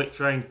a bullet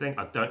train thing.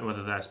 I don't know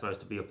whether they're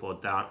supposed to be up or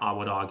down. I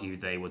would argue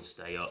they would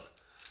stay up.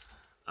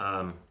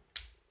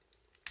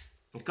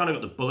 It's kind of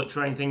got the bullet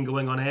train thing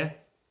going on here,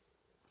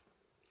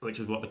 which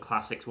is what the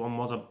Classics one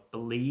was, I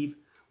believe,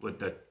 with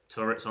the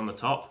turrets on the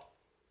top.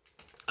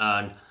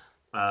 And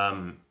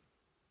yeah,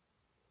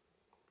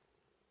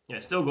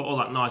 it's still got all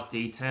that nice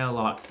detail,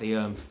 like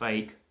the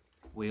fake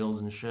wheels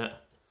and shit,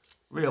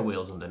 real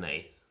wheels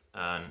underneath,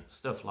 and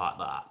stuff like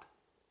that.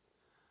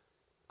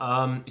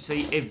 You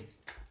see, if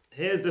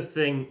here's the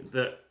thing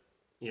that,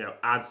 you know,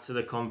 adds to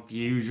the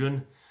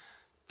confusion,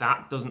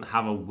 that doesn't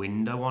have a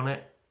window on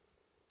it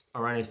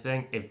or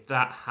anything. If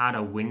that had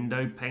a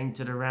window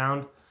painted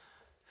around,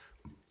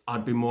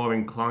 I'd be more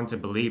inclined to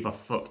believe I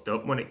fucked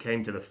up when it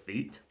came to the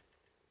feet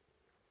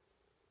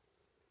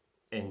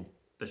in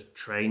the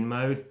train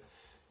mode,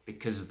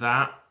 because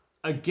that,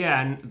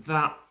 again,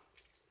 that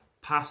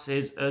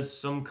passes as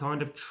some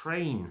kind of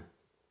train,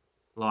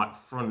 like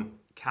front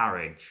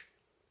carriage.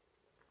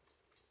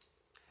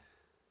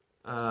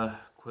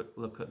 Quick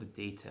look at the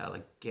detail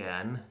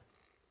again.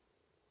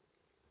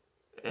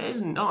 It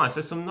is nice.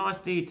 There's some nice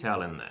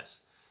detail in this.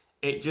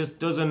 It just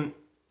doesn't...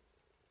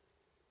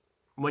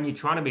 When you're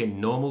trying to be a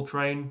normal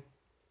train,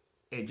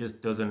 it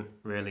just doesn't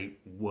really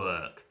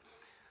work.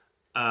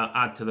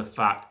 Add to the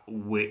fact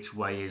which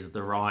way is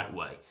the right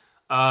way.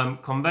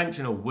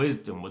 Conventional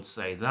wisdom would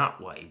say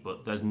that way,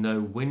 but there's no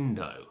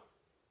window.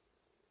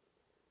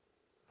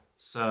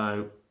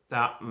 So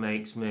that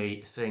makes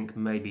me think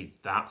maybe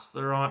that's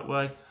the right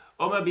way.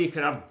 Or maybe you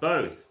could have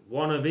both,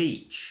 one of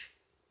each.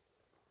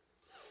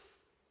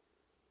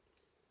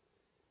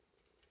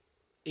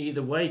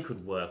 Either way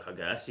could work, I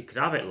guess. You could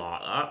have it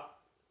like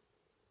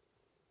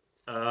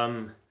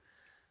that.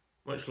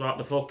 Much like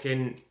the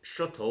fucking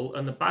shuttle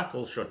and the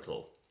battle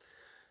shuttle.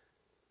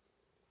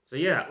 So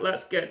yeah,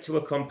 let's get to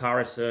a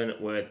comparison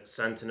with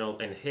Sentinel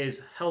in his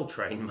Hell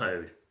Train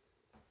mode.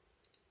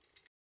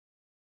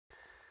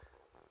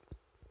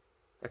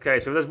 Okay,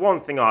 so if there's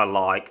one thing I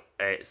like,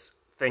 it's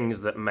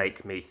things that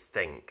make me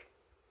think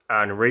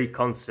and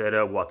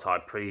reconsider what I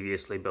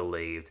previously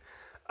believed.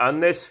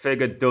 And this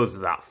figure does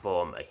that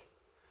for me.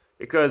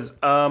 Because,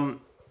 I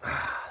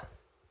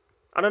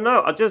don't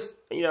know, I just,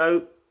 you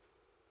know,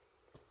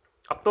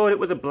 I thought it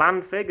was a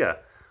bland figure.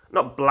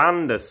 Not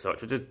bland as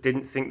such, I just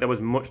didn't think there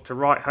was much to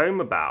write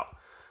home about.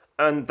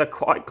 And there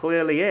quite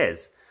clearly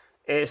is.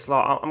 It's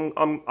like,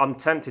 I'm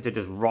tempted to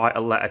just write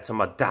a letter to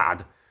my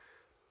dad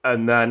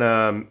and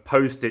then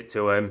post it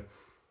to him,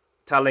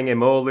 telling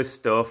him all this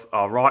stuff.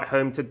 I'll write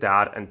home to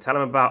dad and tell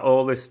him about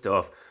all this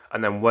stuff,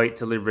 and then wait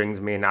till he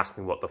rings me and asks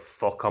me what the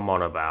fuck I'm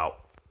on about.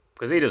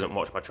 Because he doesn't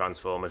watch my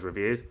Transformers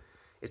reviews.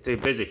 He's too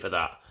busy for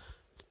that.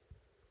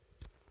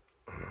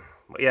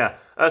 But yeah,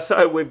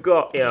 so we've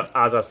got, you know,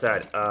 as I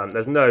said,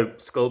 there's no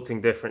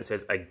sculpting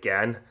differences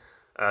again.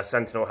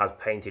 Sentinel has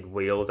painted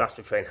wheels.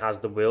 Astrotrain has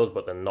the wheels,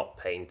 but they're not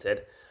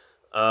painted.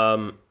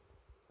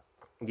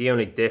 The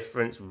only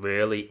difference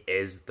really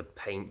is the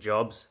paint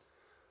jobs.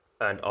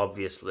 And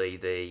obviously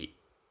the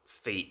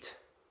feet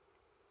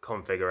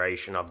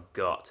configuration I've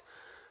got.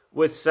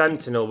 With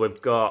Sentinel,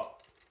 we've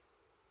got,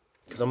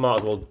 because I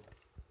might as well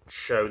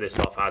show this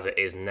off as it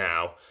is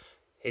now.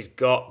 He's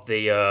got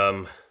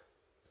the,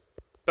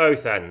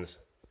 both ends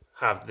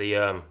have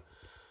the,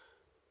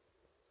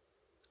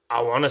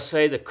 I want to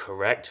say the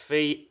correct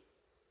feet,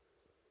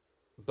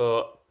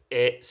 but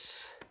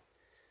it's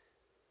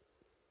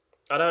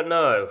I don't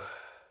know.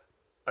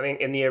 I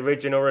think in the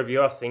original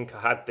review, I think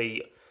I had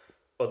the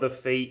other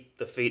feet,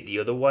 the feet the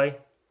other way.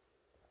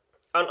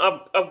 And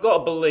I've got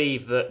to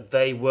believe that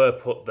they were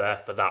put there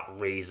for that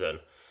reason.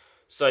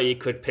 So you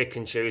could pick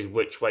and choose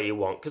which way you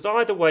want. Because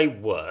either way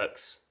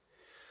works.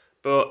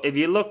 But if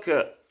you look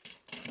at...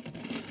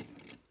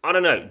 I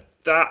don't know.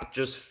 That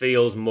just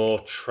feels more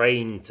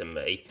train to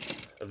me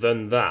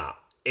than that.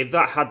 If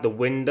that had the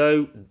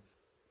window,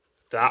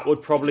 that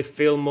would probably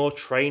feel more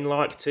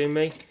train-like to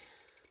me.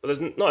 But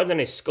there's not even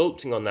any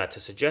sculpting on there to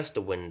suggest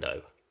a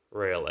window,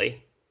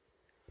 really.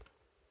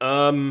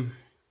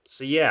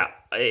 So yeah,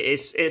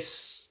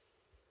 it's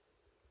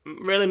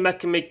really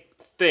making me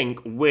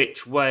think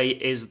which way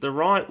is the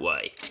right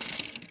way.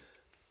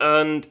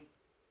 And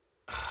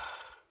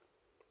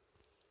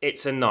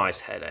it's a nice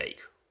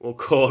headache. We'll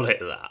call it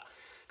that.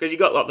 Because you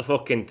got like the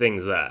fucking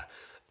things there.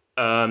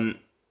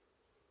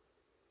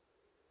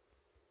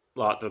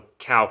 Like the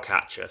cow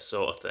catcher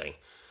sort of thing.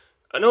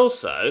 And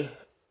also,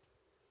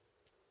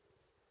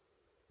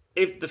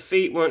 if the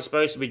feet weren't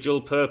supposed to be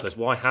dual purpose,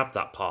 why have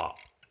that part?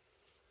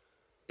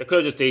 They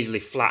could have just easily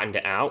flattened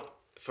it out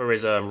for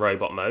his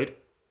robot mode.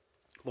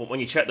 But when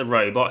you check the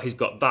robot, he's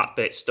got that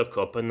bit stuck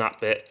up and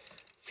that bit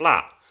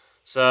flat.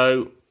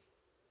 So,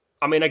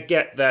 I mean, I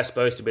get they're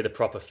supposed to be the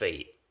proper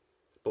feet.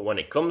 But when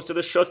it comes to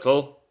the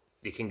shuttle,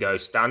 you can go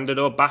standard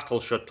or battle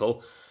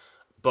shuttle.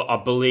 But I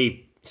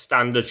believe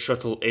standard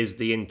shuttle is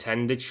the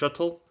intended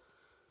shuttle.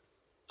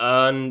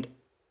 And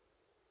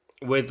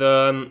with...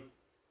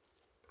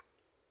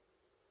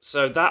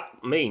 So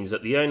that means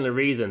that the only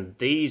reason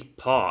these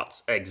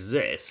parts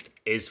exist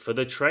is for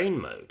the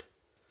train mode.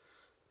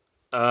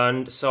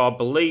 And so I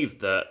believe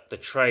that the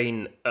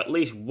train, at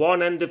least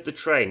one end of the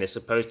train is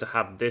supposed to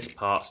have this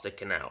part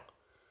sticking out.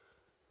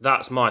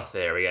 That's my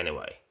theory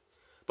anyway.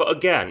 But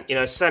again, you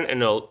know,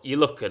 Sentinel, you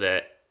look at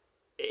it,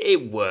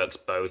 it works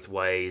both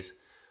ways.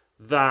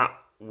 That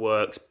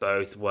works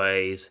both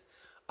ways.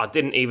 I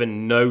didn't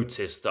even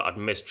notice that I'd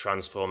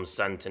mistransformed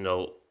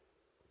Sentinel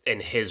in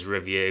his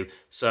review,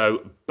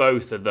 so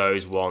both of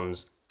those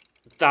ones,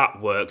 that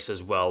works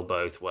as well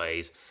both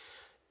ways.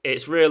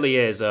 It really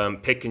is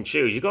pick and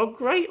choose. You've got a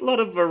great lot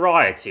of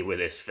variety with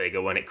this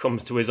figure when it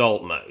comes to his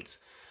alt modes.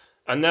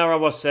 And there I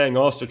was saying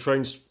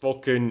Astrotrain's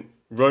fucking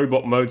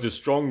robot modes are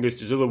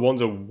strongest, his other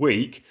ones are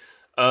weak.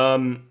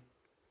 Call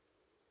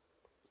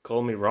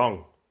me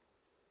wrong.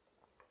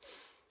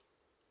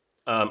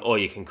 Or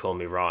you can call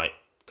me right.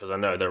 Because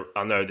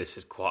I know this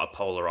is quite a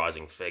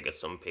polarising figure.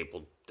 Some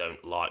people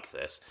don't like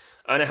this.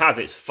 And it has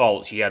its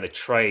faults. Yeah, the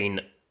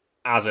train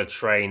as a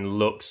train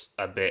looks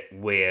a bit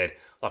weird.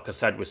 Like I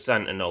said with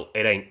Sentinel,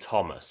 it ain't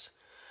Thomas.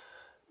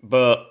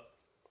 But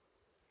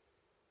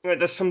you know,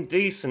 there's some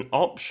decent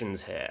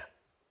options here.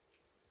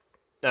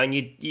 And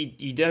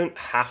you don't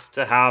have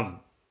to have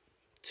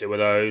two of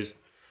those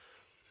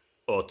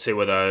or two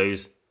of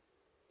those.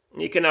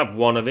 You can have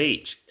one of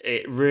each.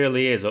 It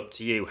really is up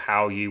to you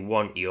how you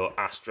want your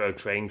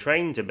Astrotrain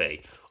train to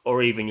be.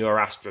 Or even your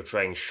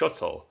Astrotrain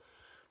shuttle.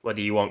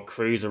 Whether you want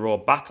cruiser or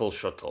battle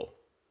shuttle.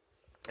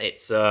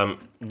 It's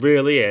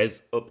really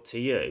is up to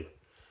you.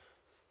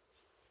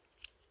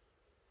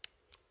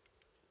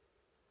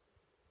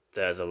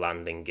 There's a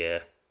landing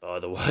gear, by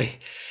the way.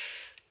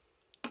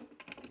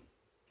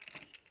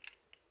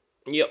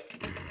 Yep.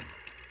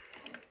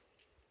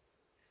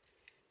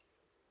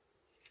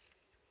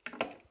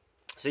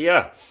 So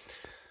yeah,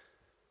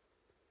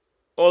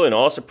 all in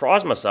all, I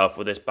surprised myself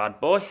with this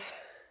bad boy.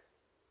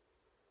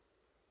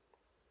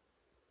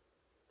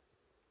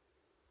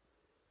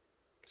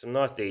 Some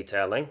nice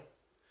detailing.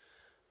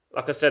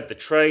 Like I said, the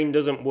train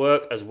doesn't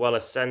work as well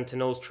as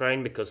Sentinel's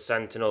train because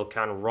Sentinel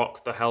can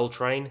rock the Hell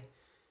train.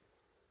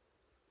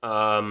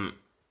 But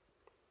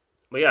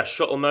yeah,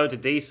 shuttle modes are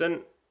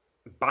decent.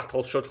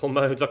 Battle shuttle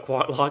modes I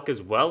quite like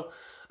as well.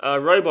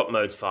 Robot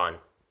mode's fine.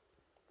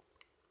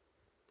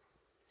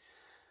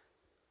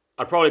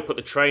 I'd probably put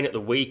the train at the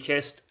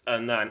weakest,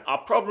 and then I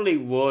probably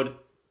would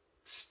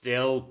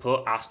still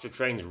put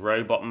Astrotrain's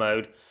robot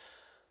mode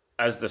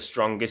as the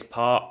strongest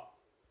part,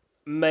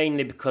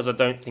 mainly because I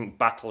don't think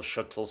Battle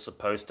Shuttle's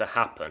supposed to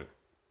happen.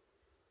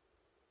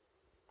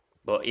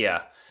 But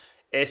yeah,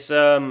 it's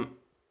all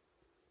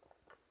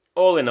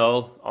in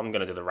all, I'm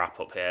going to do the wrap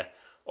up here.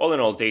 All in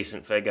all,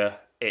 decent figure.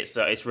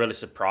 It's really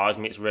surprised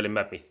me. It's really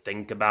made me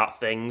think about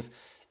things.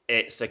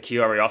 It's a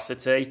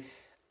curiosity.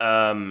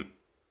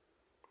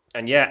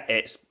 And yeah,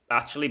 it's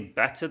actually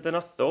better than I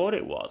thought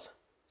it was.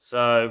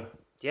 So,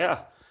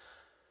 yeah.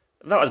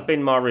 That has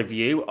been my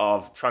review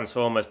of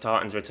Transformers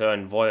Titans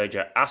Return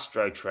Voyager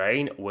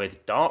Astrotrain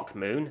with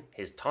Darkmoon,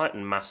 his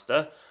Titan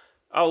Master.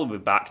 I will be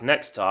back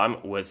next time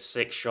with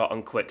 6-Shot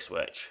and Quick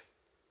Switch.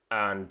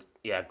 And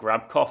yeah,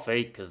 grab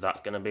coffee, because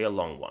that's going to be a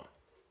long one.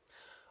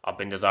 I've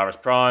been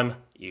Dezaras Prime.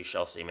 You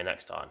shall see me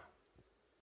next time.